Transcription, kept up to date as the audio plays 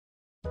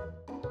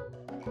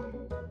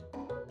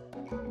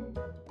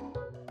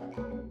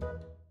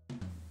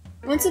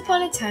Once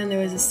upon a time there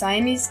was a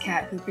Siamese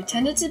cat who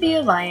pretended to be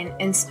a lion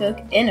and spoke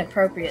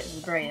inappropriate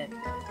Hebraic.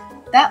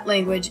 That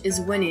language is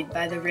whinnied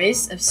by the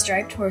race of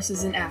striped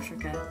horses in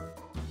Africa.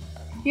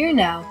 Here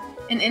now,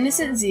 an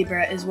innocent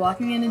zebra is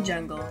walking in a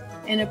jungle,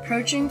 and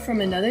approaching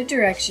from another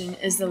direction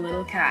is the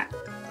little cat.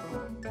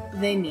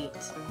 They meet.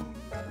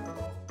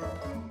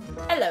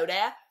 Hello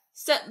there.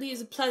 Certainly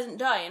is a pleasant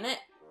day, innit?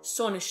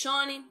 Sun is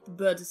shining, the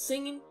birds are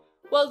singing.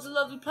 Well, it's a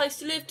lovely place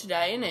to live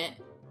today,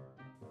 innit?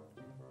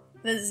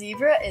 The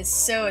zebra is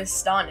so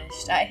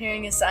astonished at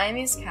hearing a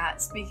Siamese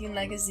cat speaking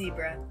like a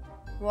zebra.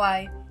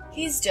 Why,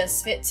 he's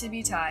just fit to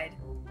be tied.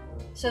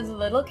 So the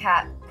little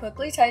cat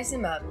quickly ties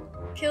him up,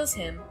 kills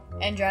him,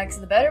 and drags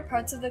the better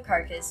parts of the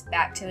carcass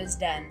back to his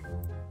den.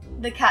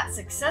 The cat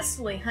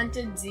successfully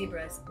hunted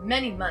zebras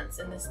many months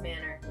in this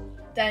manner,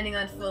 dining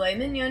on filet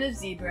mignon of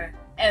zebra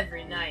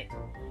every night.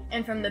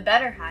 And from the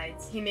better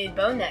hides, he made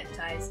bow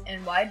neckties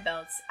and wide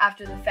belts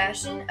after the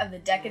fashion of the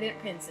decadent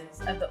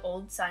princes of the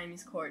old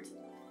Siamese court.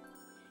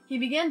 He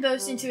began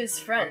boasting to his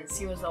friends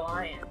he was a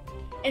lion,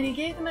 and he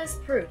gave them as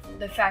proof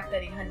the fact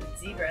that he hunted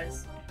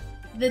zebras.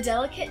 The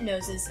delicate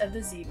noses of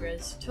the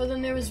zebras told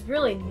them there was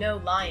really no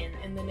lion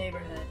in the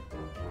neighborhood.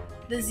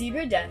 The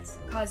zebra deaths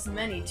caused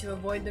many to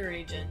avoid the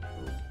region.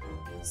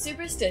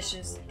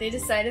 Superstitious, they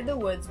decided the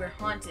woods were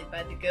haunted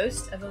by the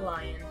ghost of a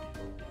lion.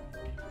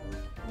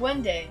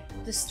 One day,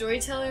 the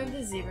storyteller of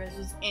the zebras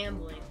was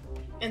ambling,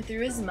 and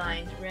through his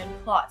mind ran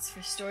plots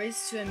for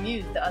stories to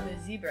amuse the other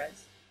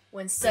zebras,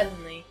 when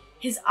suddenly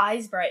his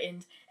eyes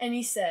brightened, and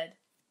he said,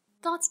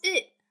 "That's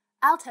it!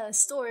 I'll tell a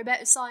story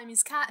about a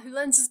Siamese cat who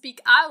learns to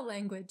speak our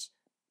language.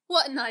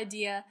 What an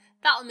idea!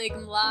 That'll make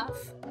him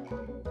laugh."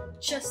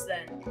 Just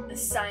then, the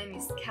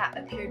Siamese cat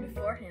appeared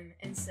before him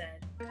and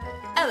said,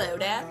 Hello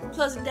there.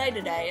 Pleasant day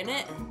today,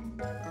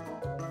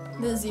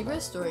 innit? The zebra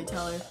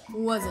storyteller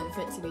wasn't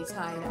fit to be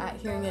tied at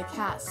hearing a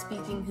cat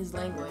speaking his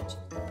language,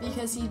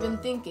 because he'd been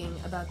thinking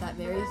about that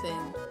very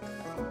thing.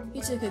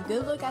 He took a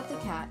good look at the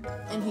cat,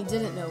 and he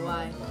didn't know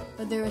why,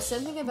 but there was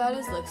something about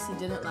his looks he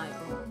didn't like,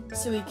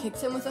 so he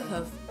kicked him with a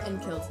hoof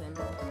and killed him.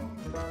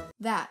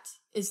 That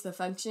is the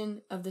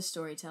function of the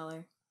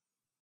storyteller.